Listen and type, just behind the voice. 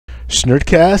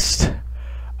Shnerdcast.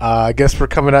 I guess we're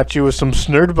coming at you with some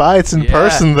Shnerd bites in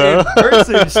person, though. In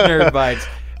person Shnerd bites.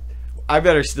 I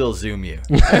better still Zoom you.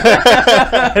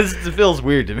 It feels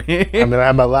weird to me. I mean, I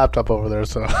have my laptop over there,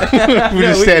 so we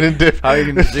just standing different. How are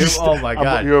you going to Zoom? Oh, my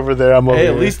God. You're over there, I'm over here.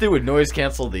 here. At least it would noise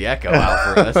cancel the echo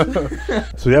out for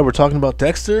us. So, yeah, we're talking about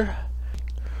Dexter.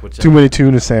 Too Many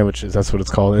Tuna Sandwiches. That's what it's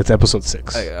called. It's episode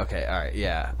 6. Okay, all right,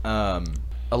 yeah.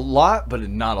 A lot, but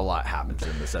not a lot happens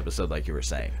in this episode, like you were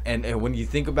saying. And when you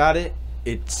think about it,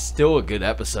 it's still a good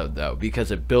episode, though,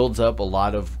 because it builds up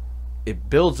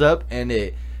and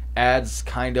it adds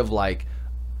kind of like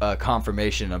a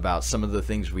confirmation about some of the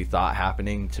things we thought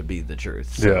happening to be the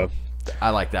truth. So yeah, I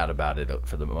like that about it.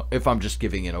 If I'm just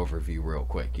giving an overview real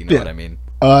quick, you know what I mean?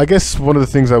 I guess one of the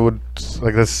things I would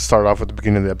like, let's start off at the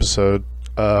beginning of the episode.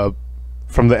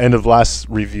 From the end of last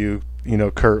review, you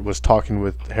know, Kurt was talking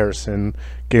with Harrison,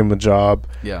 gave him a job.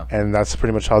 Yeah. And that's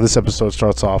pretty much how this episode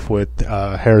starts off, with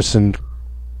Harrison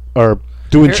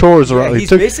doing chores around. He's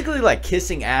basically like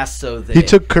kissing ass so that he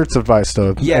took Kurt's advice,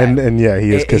 though. Yeah. And yeah,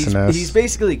 he is kissing ass. He's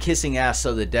basically kissing ass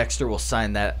so that Dexter will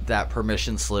sign that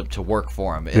permission slip to work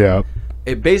for him.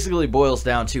 It basically boils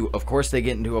down to, of course, they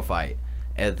get into a fight,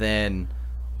 and then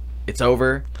it's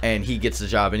over, and he gets the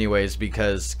job anyways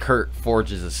because Kurt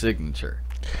forges a signature.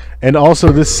 And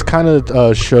also, this kind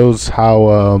of shows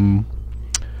how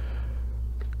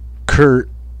Kurt,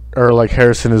 or like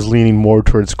Harrison, is leaning more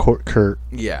towards Kurt.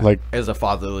 Yeah, like as a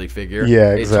fatherly figure.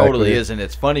 Yeah, exactly. It totally is, and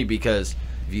it's funny because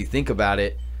if you think about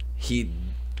it,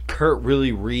 Kurt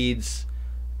really reads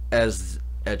as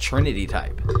a Trinity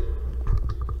type.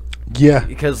 Yeah,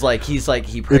 because like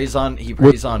he preys on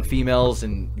females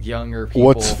and younger people.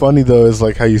 What's funny though is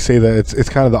like how you say that it's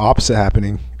kind of the opposite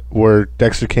happening, where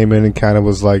Dexter came in and kind of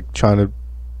was like trying to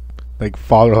like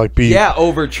father, like be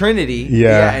over Trinity.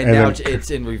 Yeah, and now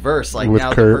it's in reverse. Like with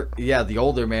now Kurt. the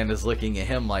older man is looking at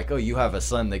him like, oh, you have a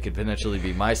son that could potentially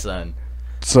be my son.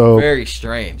 So very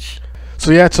strange.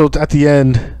 So yeah, so at the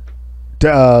end,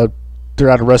 they're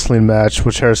at a wrestling match,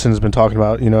 which Harrison has been talking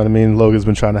about. You know what I mean? Logan's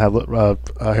been trying to have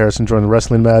Harrison join the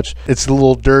wrestling match. It's a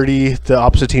little dirty. The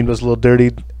opposite team does a little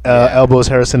dirty. Elbows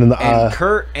Harrison in the eye. And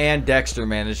Kurt and Dexter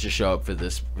managed to show up for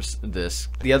this.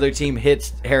 The other team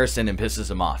hits Harrison and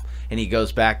pisses him off, and he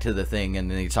goes back to the thing,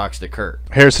 and then he talks to Kurt.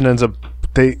 Harrison ends up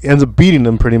beating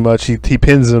him pretty much. He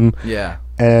pins him. Yeah.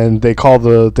 And they call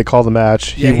the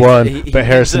match. He won, but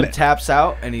Harrison taps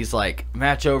out, and he's like,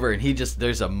 match over, and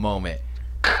there's a moment.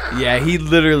 Yeah, he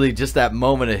literally, just that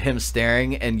moment of him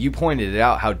staring, and you pointed it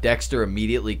out how Dexter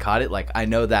immediately caught it, like, I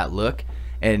know that look,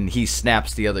 and he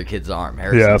snaps the other kid's arm.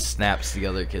 Harrison snaps the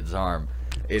other kid's arm.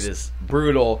 It is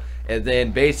brutal, and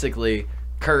then basically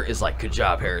Kurt is like, good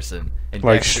job, Harrison. And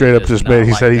like Dexter straight up just made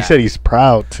he said he's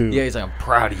proud too. Yeah, he's like, I'm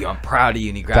proud of you,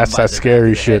 and he grabbed him by that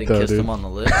scary shit and though, kissed dude. him on the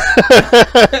lips.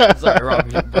 Sorry,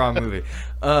 wrong movie.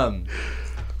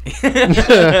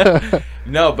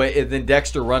 No, but then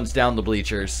Dexter runs down the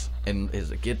bleachers and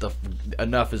is like,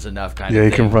 enough is enough kind of thing. Yeah,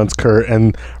 he confronts Kurt,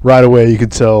 and right away you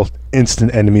could tell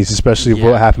instant enemies, especially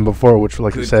what happened before, which,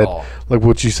 like you said, like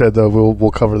what you said though,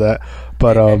 we'll cover that.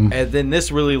 But and then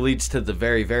this really leads to the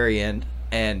very, very end,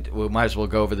 and we might as well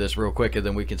go over this real quick, and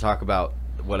then we can talk about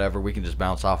whatever. We can just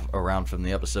bounce off around from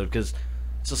the episode because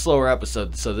it's a slower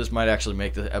episode, so this might actually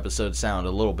make the episode sound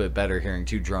a little bit better hearing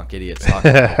two drunk idiots talk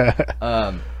about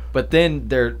it. But then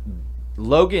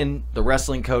Logan, the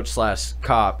wrestling coach /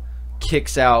 cop,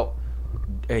 kicks out.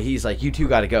 He's like, you two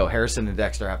got to go. Harrison and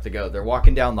Dexter have to go. They're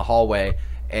walking down the hallway,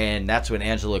 and that's when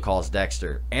Angela calls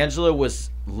Dexter. Angela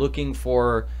was looking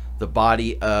for the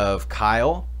body of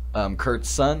Kyle, Kurt's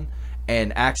son,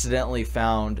 and accidentally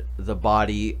found the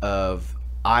body of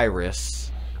Iris.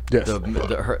 Yes.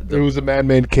 It was a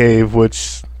man-made cave,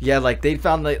 which like they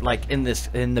found in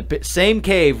the same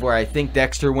cave where I think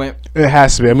Dexter went. It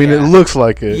has to be. I mean, it looks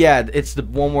like it. Yeah, it's the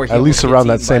one where he at least around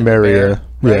that same area.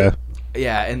 Bear, right?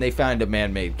 Yeah, and they found a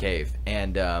man-made cave,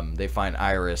 and they find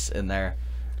Iris in there.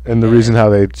 And the reason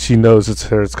how she knows it's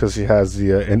her is because she has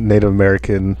the Native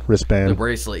American wristband, the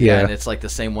bracelet. Yeah, and it's like the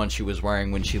same one she was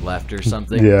wearing when she left or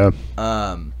something. Yeah.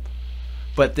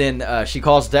 But then she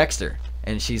calls Dexter,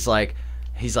 and he's like,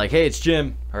 hey, it's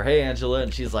Jim, or hey, Angela,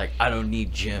 and she's like, I don't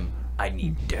need Jim, I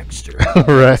need Dexter.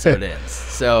 Right. So it ends.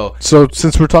 So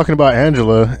since we're talking about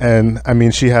Angela, and I mean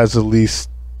she has the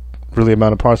least really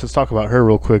amount of parts, let's talk about her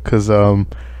real quick, because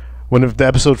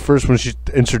when she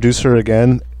introduced her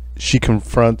again, she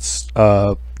confronts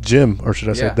Jim, or should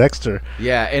I say Dexter.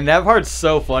 Yeah, and that part's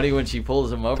so funny when she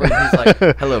pulls him over and he's like,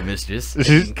 "Hello, mistress."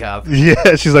 Cop.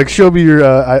 Yeah, she's like, "Show me your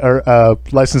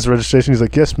license and registration." He's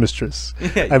like, "Yes, mistress."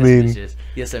 Yes, mistress.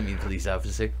 Yes, I mean police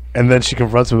officer. And then she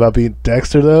confronts him about being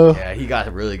Dexter, though. Yeah, he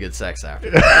got really good sex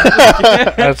after.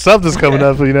 Something's coming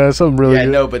up, something really good.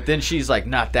 No, but then she's like,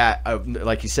 "Not that,"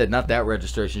 like you said, "Not that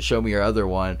registration. Show me your other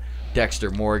one."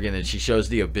 Dexter Morgan, and she shows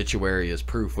the obituary as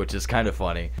proof, which is kind of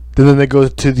funny. And then they go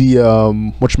to the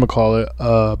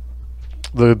whatchamacallit,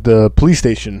 the police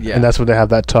station, and that's when they have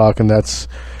that talk, and that's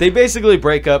they basically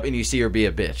break up, and you see her be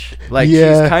a bitch. Like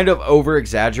she's kind of over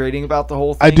exaggerating about the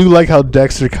whole thing. I do like how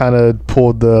Dexter kind of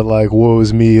pulled the like, "Woe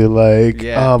is me," like,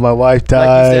 "Oh, my wife died."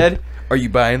 Like you said, "Are you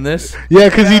buying this?" Yeah,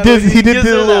 because he did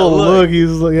do a little look. He's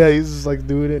like, he's just like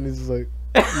doing it, and he's just like,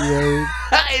 yeah.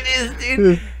 It is,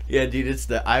 dude. Yeah, dude, it's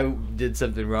the I did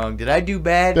something wrong. Did I do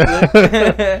bad?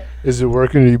 Is it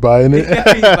working? Are you buying it?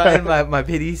 Are you buying my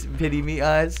pity me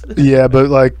eyes? Yeah, but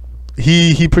like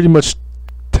he pretty much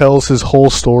tells his whole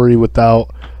story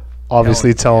without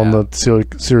obviously telling the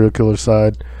serial killer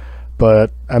side.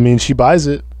 But I mean, she buys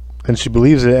it and she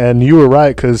believes it. And you were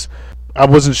right, because I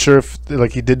wasn't sure if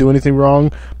like he did do anything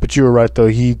wrong, but you were right though.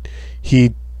 He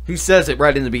says it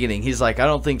right in the beginning. He's like, "I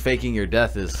don't think faking your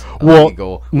death is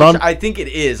illegal." Which I think it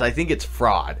is. I think it's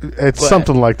fraud. It's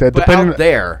something like that. But depending out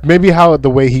there, maybe how the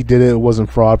way he did it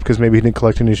wasn't fraud, because maybe he didn't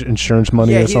collect any insurance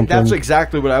money or something. That's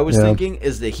exactly what I was thinking.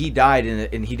 Is that he died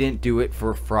and he didn't do it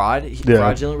for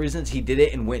fraudulent reasons. He did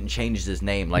it and went and changed his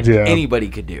name, like anybody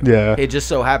could do. Yeah. It just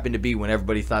so happened to be when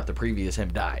everybody thought the previous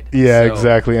him died. Yeah,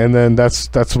 exactly. And then that's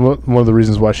one of the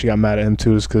reasons why she got mad at him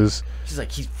too, is because she's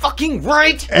like, "He's fucking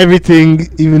right."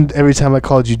 Even every time I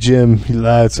called you Jim, he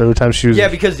lied. So every time she was... Yeah,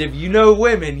 because if you know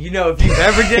women, if you've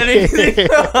ever done anything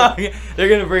wrong, they're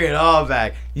going to bring it all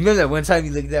back. You remember that one time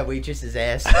you looked at that waitress's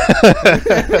ass?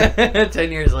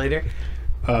 10 years later?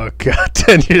 Oh, God,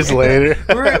 10 years later.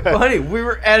 we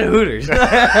were at Hooters.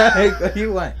 What do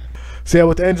you want? So yeah,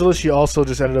 with Angela, she also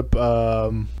just ended up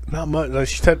not much. Like,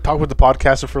 she talked with the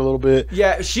podcaster for a little bit.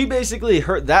 Yeah, she basically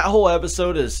that whole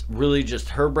episode is really just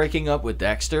her breaking up with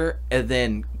Dexter and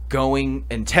then going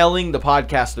and telling the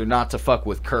podcaster not to fuck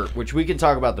with Kurt, which we can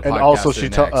talk about the podcaster. And also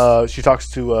she talks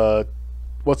to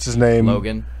what's his name,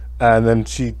 Logan. And then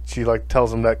she like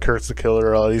tells him that Kurt's the killer,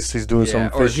 or at least he's doing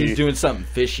something fishy. Or he's doing something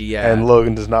fishy, yeah. And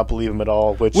Logan does not believe him at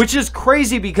all, which is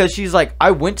crazy, because she's like,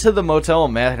 "I went to the motel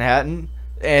in Manhattan."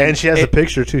 And she has a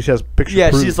picture too. She has a picture.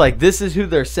 Yeah, proof. She's like, "This is who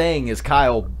they're saying is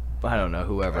Kyle." I don't know,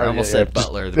 whoever. I almost said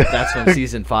Butler. That's from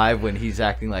season 5 when he's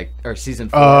acting like, or season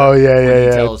 4. Oh yeah, yeah, when he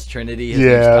tells Trinity his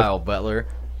name's Kyle Butler.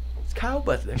 It's Kyle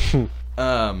Butler.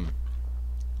 Well,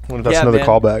 that's another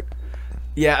callback.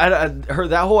 Yeah, I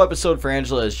heard that whole episode for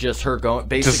Angela is just her going,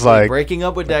 basically like breaking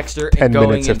up with Dexter and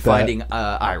going and finding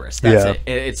Iris. That's it.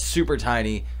 It's super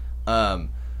tiny.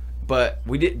 But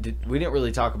we didn't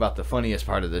really talk about the funniest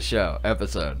part of the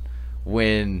episode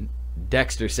when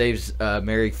Dexter saves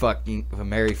Mary fucking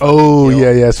Oh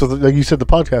Kill. Yeah. So like you said, the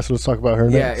podcast. Let's talk about her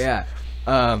next. Yeah.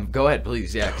 Go ahead,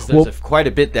 please. Yeah, because there's quite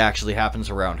a bit that actually happens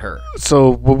around her.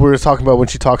 So what we were talking about when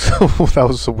she talks, that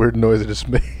was a weird noise I just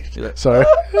made. Like, sorry.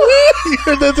 You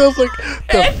heard that? I was like,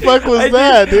 the fuck was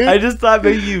that, dude? I just thought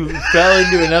maybe you fell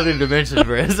into another dimension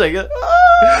for it. It's like,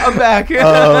 I'm back.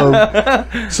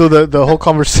 So the whole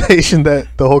conversation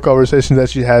that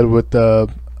she had with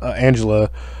Angela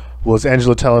was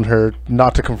Angela telling her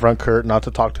not to confront Kurt, not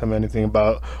to talk to him anything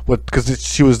about because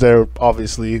she was there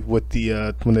obviously with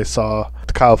the when they saw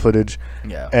the Kyle footage.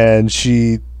 Yeah. And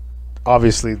she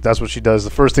obviously that's what she does.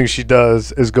 The first thing she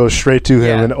does is go straight to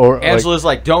him, and Angela's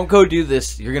like, "Don't go do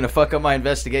this. You're gonna fuck up my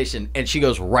investigation." And she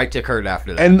goes right to Kurt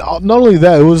after that. And not only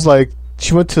that, it was like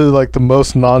she went to like the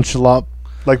most nonchalant.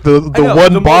 Like the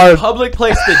most public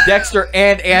place that Dexter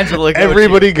and Angela go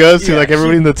everybody goes to, like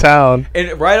everybody in the town.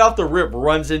 And right off the rip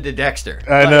runs into Dexter.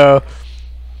 I know.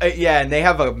 Yeah, and they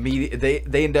have a meeting.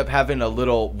 They end up having a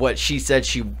little what she said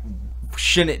she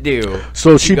shouldn't do.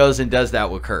 So she goes and does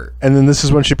that with Kurt. And then this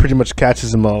is when she pretty much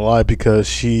catches him on a lie because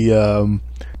she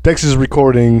Dexter's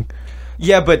recording.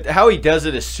 Yeah, but how he does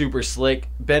it is super slick.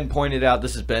 Ben pointed out,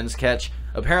 this is Ben's catch.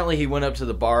 Apparently he went up to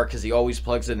the bar because he always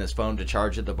plugs in his phone to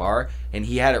charge at the bar, and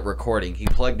he had it recording. He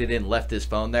plugged it in, left his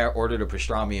phone there, ordered a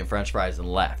pastrami and french fries,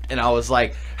 and left. And I was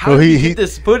like, how did he get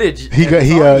this footage? He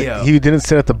didn't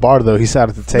sit at the bar, though. He sat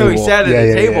at the table. No, he sat at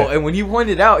the table. Yeah. And when you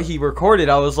pointed out he recorded,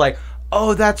 I was like,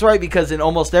 oh, that's right, because in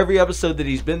almost every episode that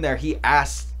he's been there, he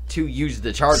asked to use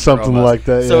the charger. Something like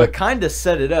that, So it kind of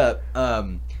set it up.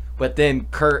 But then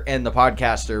Kurt and the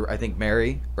podcaster, I think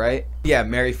Mary, right? Yeah,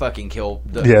 Mary fucking killed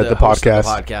the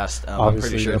podcast. I'm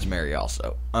pretty sure it's Mary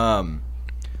also.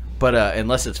 But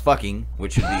unless it's fucking,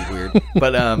 which would be weird.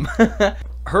 But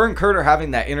her and Kurt are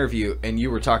having that interview, and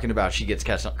you were talking about she gets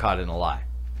caught in a lie.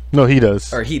 No, he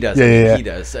does. Or he does. Yeah. He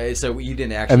does. So you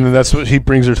didn't actually. And then that's what he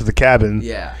brings her to the cabin.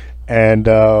 Yeah. And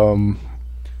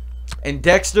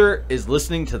Dexter is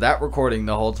listening to that recording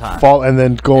the whole time. And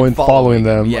then following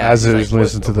them as he was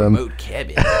listening to them. Remote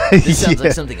cabin. This sounds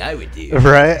like something I would do.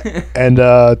 Right? And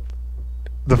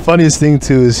the funniest thing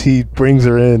too is he brings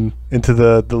her into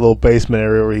the little basement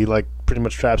area where he like pretty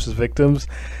much traps his victims.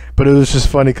 But it was just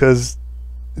funny because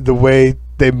the way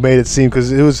they made it seem,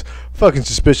 because it was fucking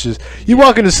suspicious. You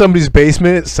walk into somebody's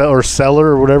basement or cellar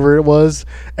or whatever it was,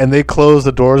 and they close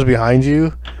the doors behind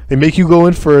you. They make you go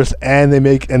in first, and they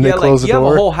close the door. You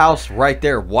have a whole house right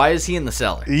there. Why is he in the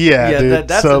cellar? Yeah, dude.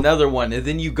 That's another one. And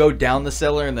then you go down the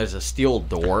cellar, and there's a steel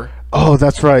door. Oh,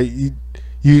 that's right.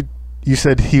 You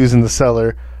said he was in the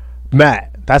cellar. Matt.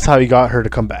 That's how he got her to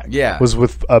come back. Yeah, was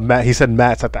with Matt. He said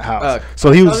Matt's at the house.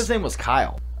 So he was. His name was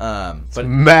Kyle. But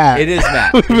Matt. It is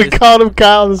Matt. We've been calling him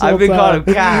Kyle this whole time. I've been calling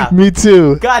him Kyle. Me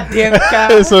too. God damn it,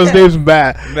 Kyle. So his name's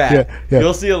Matt. Matt. Yeah.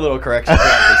 You'll see a little correction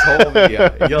throughout this whole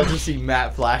video. You'll just see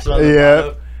Matt flash on the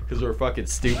photo because we're fucking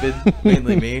stupid,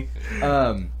 mainly me.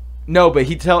 No, but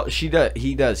he does.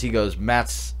 He goes,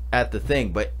 Matt's at the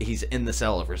thing, but he's in the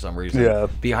cellar for some reason. Yeah.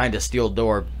 Behind a steel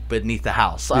door beneath the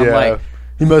house. I'm like,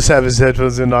 he must have his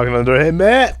headphones in, knocking on the door. Hey,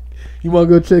 Matt. You want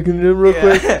to go check in real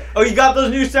quick? Oh, you got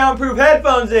those new soundproof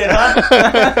headphones in,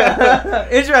 huh?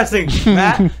 Interesting,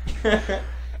 Matt.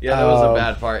 Yeah, that was a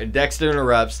bad part. And Dexter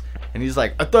interrupts, and he's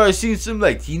like, I thought I seen some,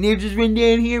 like, teenagers run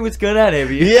down here. What's going on,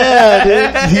 have you? Yeah,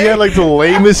 dude. He had, like, the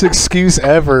lamest excuse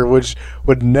ever, which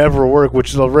would never work,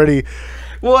 which is already...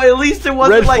 Well, at least it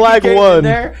wasn't like he came in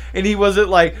there and he wasn't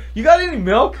like, you got any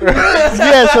milk?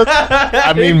 Yeah, so,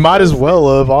 I mean, might as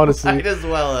well have, honestly. Might as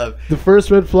well have. The first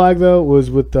red flag, though,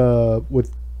 was with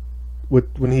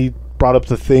when he brought up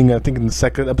the thing, I think in the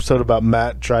second episode about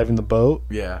Matt driving the boat.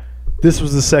 Yeah. This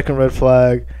was the second red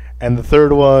flag. And the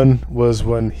third one was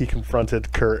when he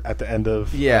confronted Kurt at the end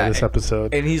of this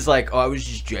episode. And he's like, oh, I was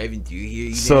just driving through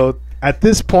here. So, at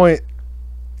this point...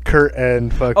 Kurt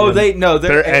and fucking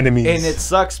they're enemies, and it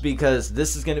sucks because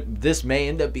this may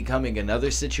end up becoming another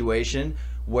situation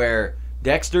where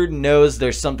Dexter knows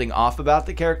there's something off about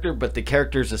the character, but the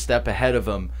character's a step ahead of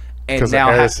him, and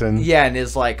now and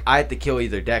is like, I have to kill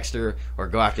either Dexter or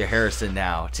go after Harrison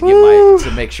now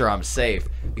to make sure I'm safe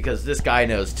because this guy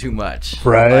knows too much,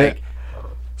 right?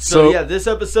 So this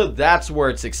episode, that's where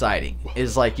it's exciting.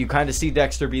 Is like you kind of see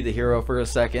Dexter be the hero for a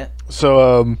second.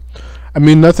 So I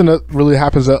mean, nothing really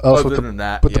happens else with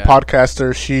the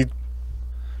podcaster.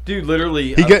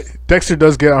 Literally, Dexter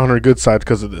does get on her good side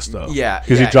because of this, though. Yeah,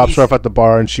 because he drops her off at the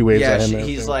bar and she waves at him.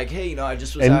 He's like, "Hey, I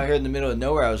just was out here in the middle of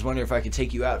nowhere. I was wondering if I could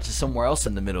take you out to somewhere else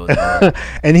in the middle of nowhere."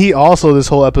 And he also, this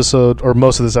whole episode or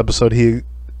most of this episode, he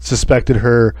suspected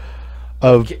her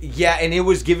of. Yeah, and it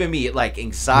was giving me like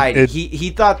anxiety. He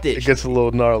thought that it gets a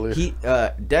little gnarly.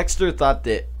 Dexter thought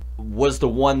that was the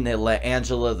one that let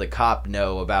Angela the cop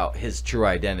know about his true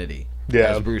identity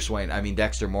as Bruce Wayne. I mean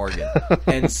Dexter Morgan.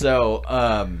 And so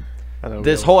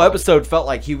this whole episode felt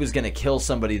like he was going to kill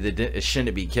somebody that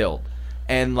shouldn't be killed.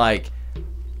 And like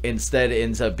instead it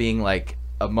ends up being like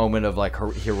a moment of like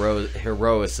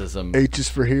heroicism. H is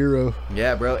for hero.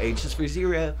 Yeah, bro. H is for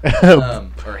zero.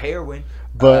 Or heroin.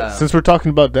 But since we're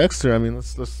talking about Dexter, I mean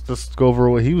let's go over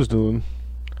what he was doing.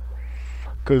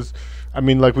 Cuz I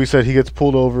mean, like we said, he gets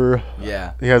pulled over.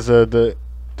 Yeah. He has the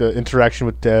interaction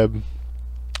with Deb,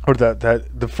 or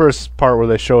the first part where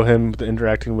they show him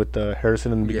interacting with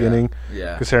Harrison in the beginning.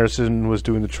 Yeah. Because Harrison was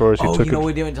doing the chores. What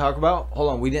we didn't talk about? Hold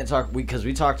on, we didn't talk because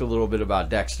we talked a little bit about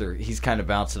Dexter. He's kind of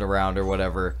bouncing around or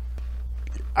whatever.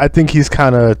 I think he's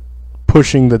kind of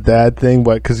pushing the dad thing,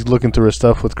 but because he's looking through his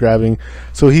stuff with grabbing.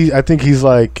 So I think he's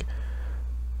like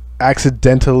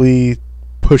accidentally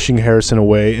pushing Harrison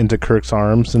away into Kirk's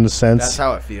arms in a sense. That's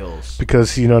how it feels.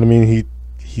 Because you know what I mean.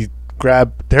 He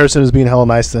grabbed Harrison was being hella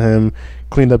nice to him,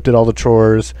 cleaned up, did all the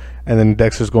chores, and then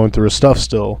Dexter's going through his stuff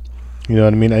still. You know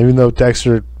what I mean? Even though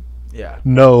Dexter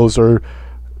knows or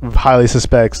highly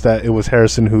suspects that it was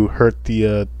Harrison who hurt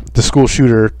the school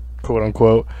shooter, quote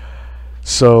unquote.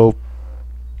 So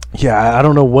yeah, I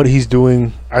don't know what he's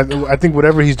doing. I think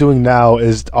whatever he's doing now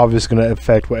is obviously going to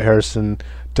affect what Harrison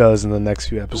does in the next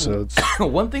few episodes.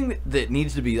 One thing that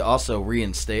needs to be also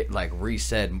resaid,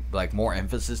 like more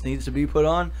emphasis needs to be put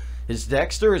on, is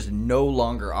Dexter is no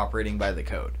longer operating by the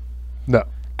code. No.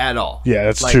 At all. Yeah,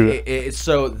 that's true.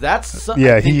 So that's something.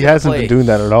 Yeah, he hasn't been doing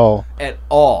that at all. At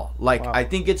all. Like, wow. I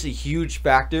think it's a huge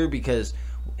factor because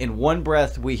in one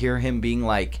breath we hear him being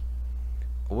like,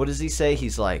 what does he say?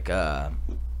 He's like,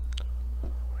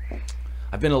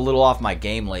 I've been a little off my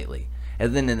game lately.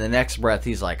 And then in the next breath,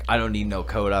 he's like, I don't need no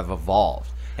code. I've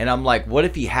evolved. And I'm like, what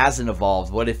if he hasn't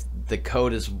evolved? What if the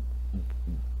code is,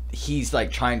 he's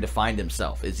like trying to find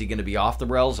himself? Is he going to be off the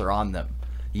rails or on them?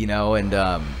 You know, and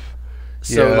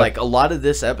so like a lot of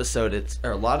this episode,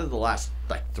 or a lot of the last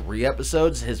like 3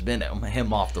 episodes has been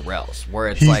him off the rails, where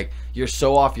it's like you're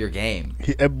so off your game.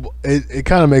 It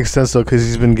kind of makes sense though, because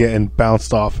he's been getting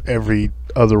bounced off every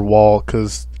other wall,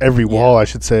 wall I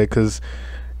should say, because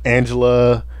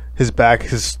Angela, his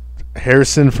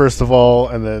Harrison first of all,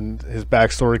 and then his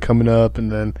backstory coming up,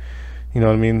 and then you know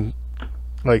what I mean,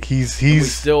 like he's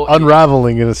still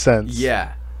unraveling in a sense.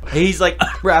 Yeah. He's like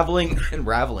unraveling and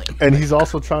raveling. And he's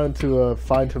also trying to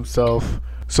find himself.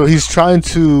 So he's trying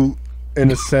to,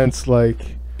 in a sense,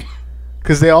 like,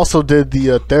 because they also did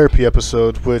the therapy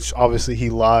episode, which obviously he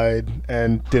lied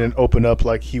and didn't open up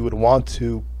like he would want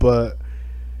to. But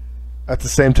at the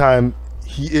same time,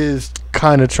 he is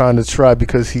kind of trying to try,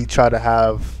 because he tried to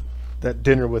have that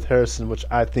dinner with Harrison, which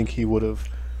I think he would have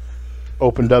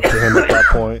opened up to him at that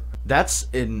point. That's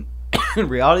in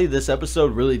reality, this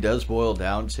episode really does boil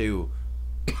down to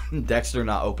Dexter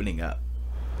not opening up,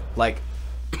 like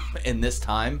in this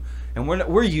time, and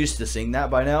we're used to seeing that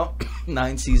by now,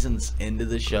 9 seasons into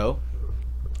the show.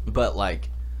 But like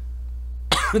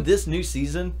this new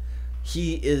season,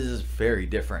 he is very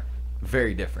different,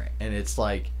 and it's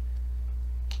like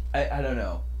I don't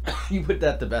know. You put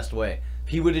that the best way. If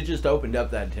he would have just opened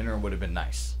up that dinner, it would have been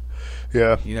nice.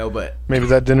 Yeah, you know, but maybe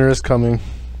that dinner is coming.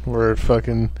 We're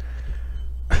fucking.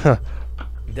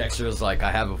 Dexter was like,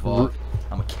 I have evolved.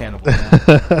 I'm a cannibal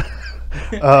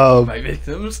now. My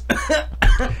victims.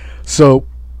 So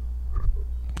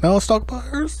now let's talk about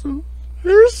Harrison.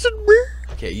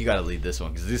 Okay, you gotta lead this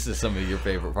one, because this is some of your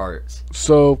favorite parts.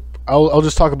 So I'll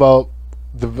just talk about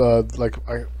the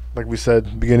like we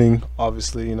said beginning.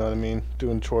 Obviously, you know what I mean.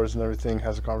 Doing chores and everything,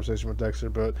 has a conversation with Dexter.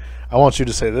 But I want you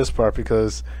to say this part,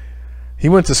 because he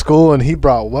went to school and he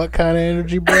brought what kind of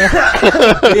energy, bro?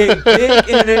 big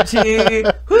energy.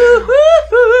 Woo, woo,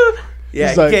 woo.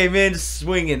 Yeah, he came in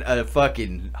swinging a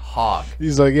fucking hog.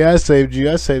 He's like, yeah, I saved you.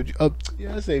 Oh,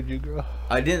 yeah, I saved you, girl.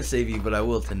 I didn't save you, but I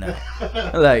will tonight.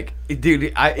 Like, dude,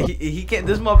 he can't.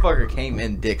 This motherfucker came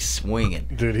in dick swinging.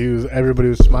 Dude, everybody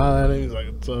was smiling at him. He's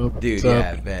like, what's up? Dude, what's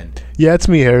yeah, up? Ben. Yeah, it's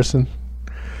me, Harrison.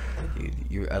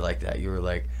 Dude, I like that. You were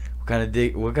like,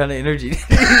 what kind of energy did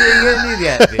he need?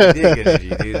 Dick energy,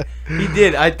 dude. He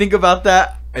did. I think about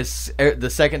that the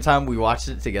second time we watched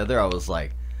it together. I was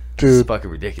like, this is fucking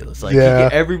ridiculous. Like,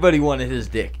 everybody wanted his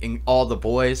dick, and all the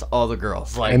boys, all the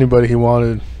girls, like anybody he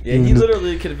wanted. Yeah, he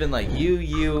literally could have been like,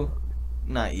 you,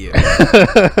 not you.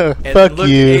 And fuck you.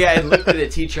 Yeah, and looked at a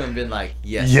teacher and been like,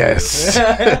 yes.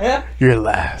 You're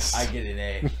last. I get an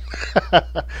A.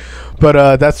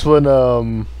 But that's when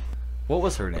what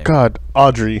was her name? God,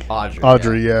 Audrey.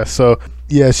 Yeah. So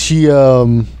yeah, she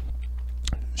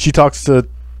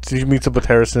meets up with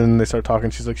Harrison. They start talking.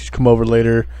 She's like, she should come over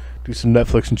later, do some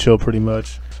Netflix and chill, pretty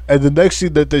much. And the next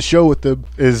scene that they show with them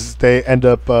is they end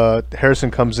up.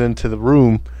 Harrison comes into the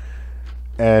room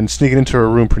and sneaking into her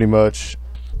room, pretty much.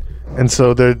 And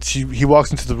so he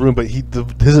walks into the room, but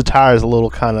his attire is a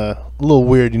little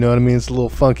weird. You know what I mean? It's a little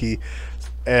funky.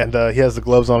 And he has the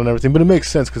gloves on and everything, but it makes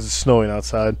sense because it's snowing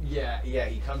outside. Yeah,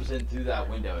 he comes in through that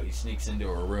window. He sneaks into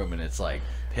her room, and it's like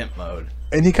pimp mode.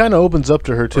 And he kind of opens up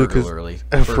to her too, because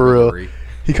for real,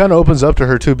 he kind of opens up to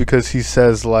her too, because he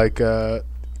says like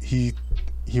he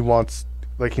wants,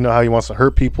 like, you know how he wants to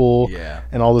hurt people,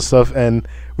 and all this stuff. And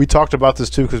we talked about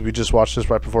this too, because we just watched this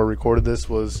right before we recorded this,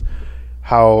 was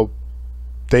how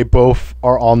they both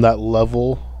are on that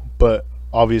level, but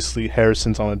obviously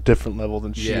Harrison's on a different level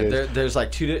than she is. There's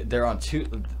like they're on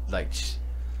two, like,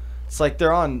 it's like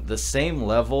they're on the same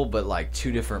level, but like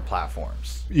 2 different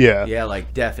platforms. Yeah,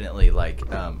 like definitely, like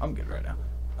I'm good right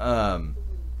now.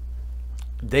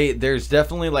 There's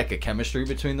definitely like a chemistry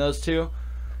between those two,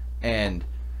 and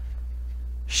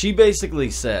she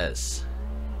basically says,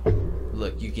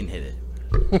 "Look, you can hit it."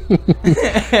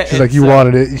 She's like, "You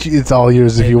wanted it. It's all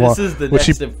yours if you want."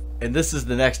 And this is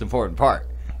the next important part.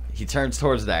 He turns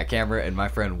towards that camera, and my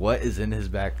friend, what is in his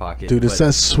back pocket? Dude, it's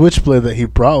that switchblade that he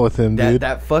brought with him, dude.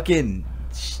 That fucking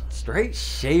straight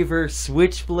shaver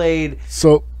switchblade.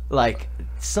 So, like,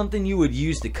 something you would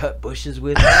use to cut bushes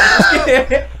with.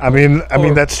 I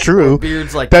mean, that's true.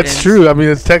 Beards like that's true. I mean,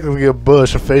 it's technically a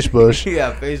bush, a face bush.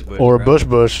 Yeah, face bush. Or a bush.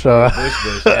 Bush,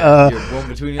 yeah. Your one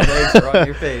between your legs or on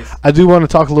your face. I do want to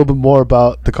talk a little bit more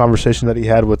about the conversation that he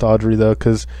had with Audrey, though,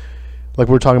 because, like,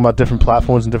 we're talking about different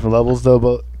platforms and different levels, though.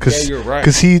 But you're right.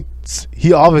 Because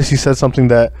he obviously said something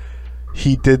that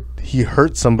he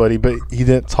hurt somebody, but he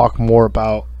didn't talk more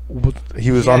about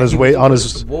he was on his way what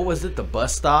was it, the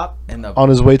bus stop, and on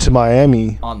his way to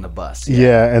Miami on the bus.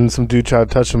 Yeah, and some dude tried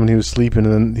to touch him when he was sleeping,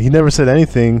 and then he never said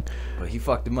anything. But he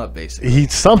fucked him up basically.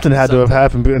 Something had to have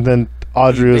happened, and then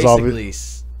Audrey was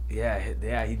obviously. Yeah,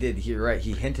 he did. You're right.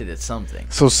 He hinted at something.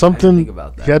 So something. Think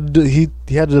about that. He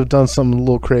had to have done something a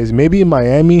little crazy. Maybe in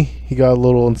Miami he got a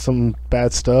little in some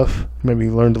bad stuff. Maybe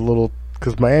he learned a little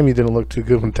because Miami didn't look too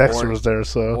good when Dexter was there.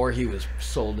 So or he was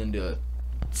sold into a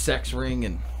sex ring,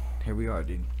 and here we are,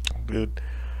 dude.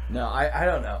 No, I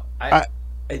don't know.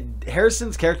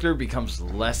 Harrison's character becomes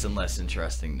less and less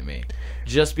interesting to me,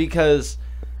 just because.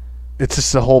 It's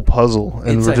just a whole puzzle,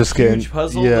 and we're just getting huge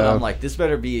puzzle. Yeah, I'm like, this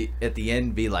better be at the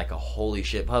end be like a holy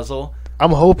shit puzzle.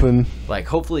 I'm hoping. Like,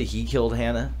 hopefully he killed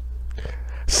Hannah.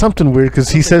 Something weird when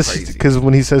he says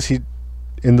when he's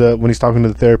talking to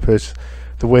the therapist,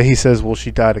 the way he says, "Well, she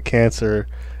died of cancer,"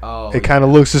 it kind of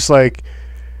looks just like,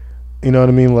 you know what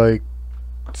I mean, like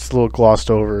just a little glossed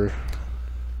over.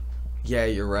 Yeah,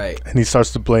 you're right. And he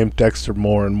starts to blame Dexter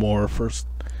more and more for.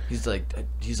 He's like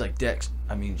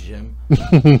Jim.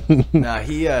 Nah,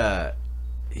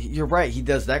 you're right. He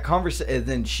does that conversation, and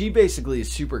then she basically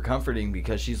is super comforting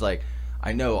because she's like,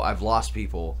 I know I've lost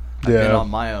people. I've been on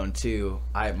my own too.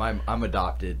 I'm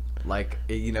adopted. Like,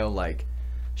 you know, like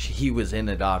he was in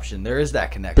adoption. There is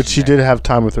that connection. But she did have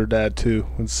time with her dad too.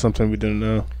 It's something we didn't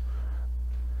know.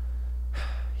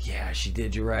 Yeah, she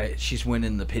did. You're right. She's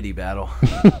winning the pity battle.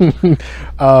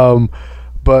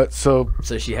 But so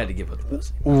she had to give up the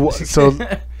pussy. So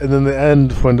and then the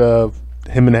end when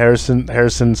him and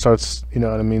Harrison starts, you know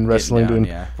what I mean, wrestling,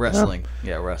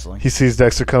 wrestling. He sees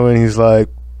Dexter coming. He's like,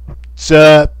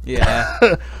 "Sup? Yeah,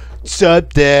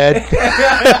 sup, Dad?"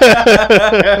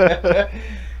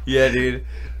 Yeah, dude.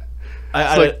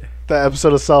 It's like that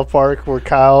episode of South Park where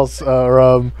Kyle's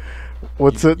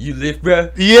what's it? You lift,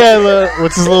 bro? Yeah,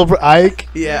 what's his little bro? Ike?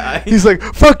 Yeah, Ike. He's like,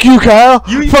 "Fuck you, Kyle.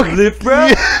 You fuck lift, bro?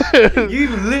 Yeah. You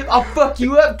lift? I'll fuck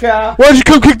you up, Kyle. Why don't you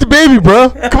come kick the baby, bro?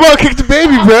 Come on, kick the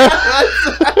baby, bro."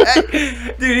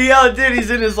 Dude, he's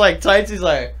in his like tights. He's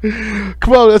like,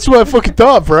 "Come on, that's what I fucking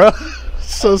thought, bro."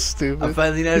 So stupid. I'm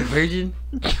finally not a virgin.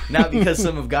 Not because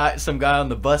some guy on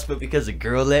the bus, but because a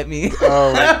girl let me.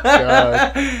 Oh my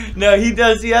god. No, he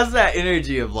does. He has that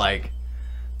energy of like.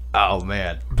 Oh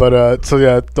man! But so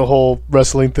yeah, the whole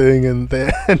wrestling thing, and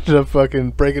they ended up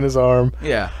fucking breaking his arm.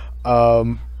 Yeah.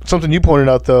 Something you pointed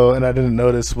out though, and I didn't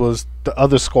notice, was the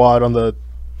other squad on the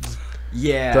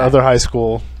other high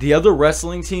school. The other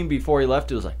wrestling team before he left,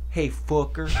 it was like, "Hey,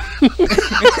 fucker,"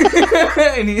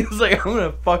 and he was like, "I'm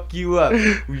gonna fuck you up.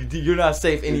 You're not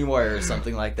safe anywhere," or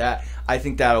something like that. I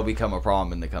think that'll become a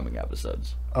problem in the coming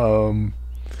episodes.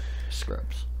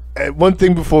 Scrubs. One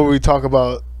thing before we talk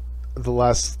about the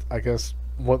last, I guess,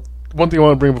 one thing I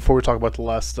want to bring before we talk about the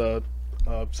last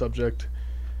subject.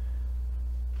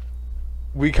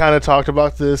 We kind of talked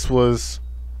about this, was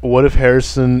what if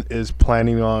Harrison is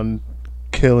planning on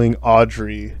killing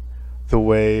Audrey the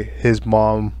way his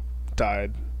mom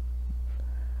died?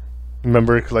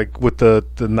 Remember, like with the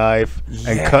knife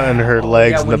and cutting her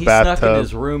legs in the bathtub. When he snuck in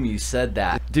his room, you said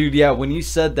that, dude. Yeah, when you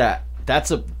said that,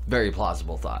 that's a very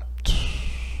plausible thought.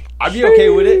 I'd be okay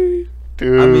with it.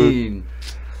 Dude. I mean,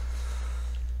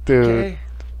 okay.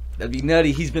 That'd be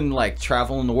nutty. He's been like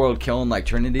traveling the world, killing like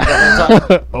Trinity the whole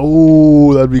time.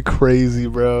 Oh, that'd be crazy,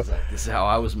 bro. Like, this is how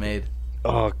I was made.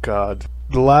 Oh god.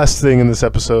 The last thing in this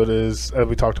episode is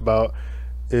we talked about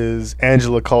is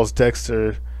Angela calls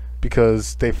Dexter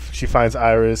because she finds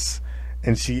Iris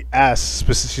and she asks,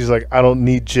 she's like, "I don't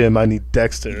need Jim, I need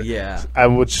Dexter." Yeah.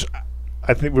 Which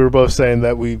I think we were both saying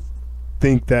that we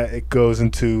think that it goes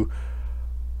into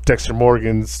Dexter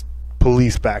Morgan's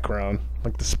police background,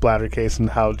 like the splatter case and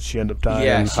how did she end up dying.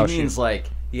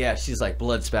 Yeah, she's like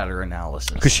blood spatter analysis.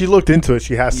 Because she looked into it,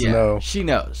 she has to know. She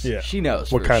knows. Yeah. She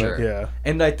knows what for kind sure. of, yeah.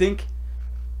 And I think,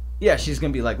 yeah, she's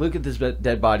going to be like, "Look at this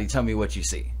dead body, tell me what you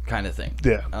see," kind of thing.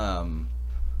 Yeah.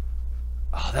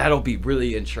 That'll be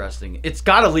really interesting. It's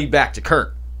got to lead back to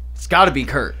Kurt. It's got to be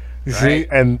Kurt. You see?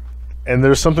 And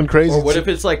there's something crazy. Or what if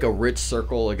it's like a rich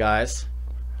circle of guys?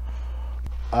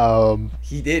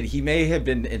 He may have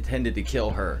been intended to kill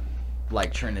her,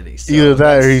 like Trinity. So either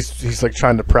that, or he's like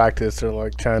trying to practice, or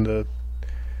like trying to.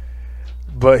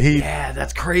 But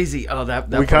that's crazy. Oh, that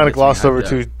we kind of glossed over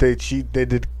too. They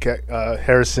did get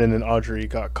Harrison and Audrey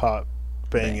got caught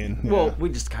banging. Well, we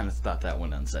just kind of thought that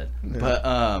went unsaid, but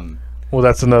well,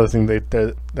 that's another thing.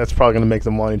 That's probably going to make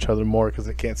them want each other more because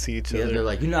they can't see each other. Yeah, they're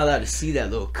like, "You're not allowed to see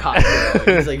that little cop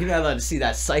girl." He's like, "You're not allowed to see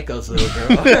that psycho's little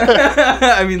girl."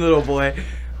 I mean, little boy.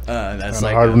 That's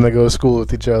like hard when they go to school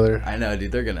with each other. I know,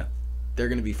 dude. They're gonna they're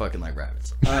gonna be fucking like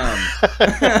rabbits.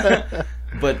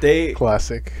 But they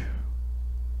classic.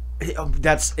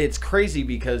 It's crazy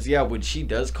because when she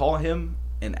does call him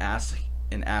and ask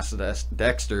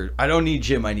Dexter, I don't need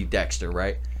Jim, I need Dexter,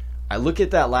 right? I look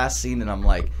at that last scene and I'm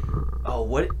like, oh,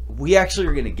 what? We actually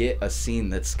are gonna get a scene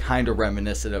that's kind of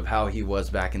reminiscent of how he was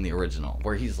back in the original,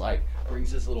 where he's like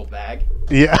brings his little bag.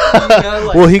 Yeah.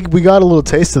 Well, we got a little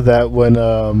taste of that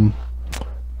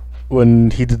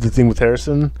when he did the thing with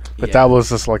Harrison, but that was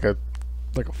just like a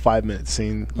 5-minute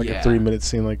scene, like a 3-minute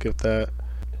scene, like if that.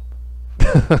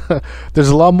 There's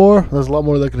a lot more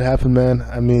that could happen, man.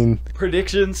 I mean,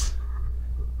 predictions.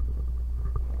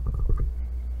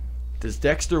 Does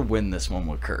Dexter win this one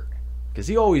with Kurt? Because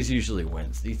he always usually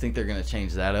wins. Do you think they're going to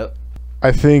change that up?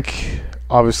 I think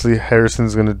obviously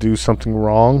Harrison's going to do something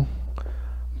wrong,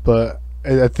 but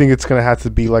I think it's going to have to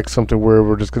be like something where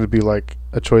we're just going to be like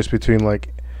a choice between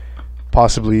like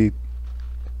possibly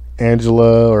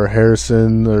Angela or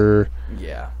Harrison or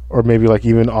maybe like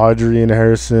even Audrey and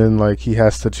Harrison. Like he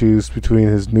has to choose between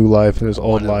his new life and his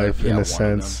old life in a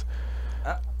sense.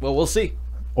 Well, we'll see.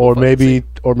 Or maybe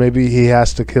he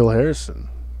has to kill Harrison.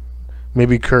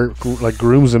 Maybe Kurt like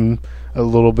grooms him a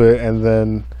little bit and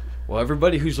then. Well,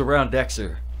 everybody who's around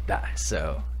Dexter dies.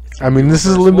 So. I mean, this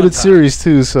is a limited series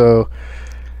too, so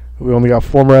we only got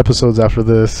 4 more episodes after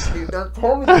this. Dude, don't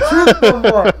tell me the truth no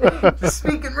more. Just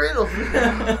speaking riddles.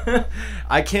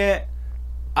 I can't.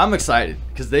 I'm excited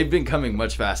because they've been coming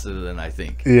much faster than I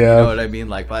think. Yeah. You know what I mean?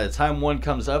 Like, by the time one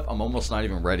comes up, I'm almost not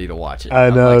even ready to watch it. I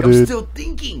know, dude. I'm still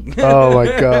thinking. Oh, my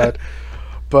God.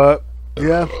 But,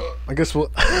 yeah, I guess we'll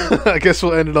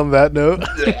end it on that note.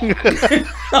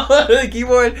 The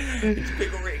keyboard. It's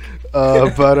Pickle Rick.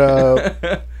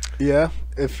 Yeah,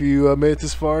 if you made it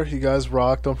this far, you guys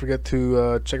rock. Don't forget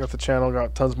to check out the channel.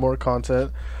 Got tons more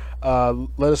content.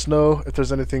 Let us know if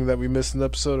there's anything that we missed in the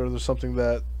episode, or there's something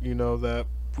that that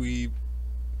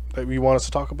we want us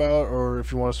to talk about, or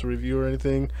if you want us to review or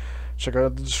anything. Check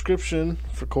out the description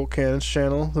for Cultcanon's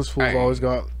channel. This fool's always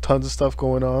got tons of stuff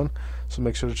going on, so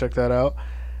make sure to check that out.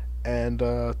 And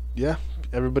yeah,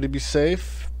 everybody be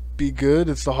safe, be good.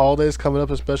 It's the holidays coming up,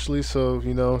 especially, so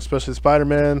especially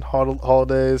Spider-Man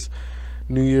holidays,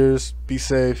 New Year's. Be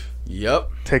safe. Yep.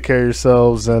 Take care of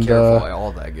yourselves and careful,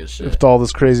 all that good shit. With all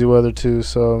this crazy weather too.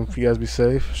 So if you guys be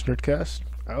safe, Shnerdcast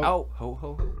out. Out. Ho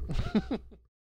ho ho.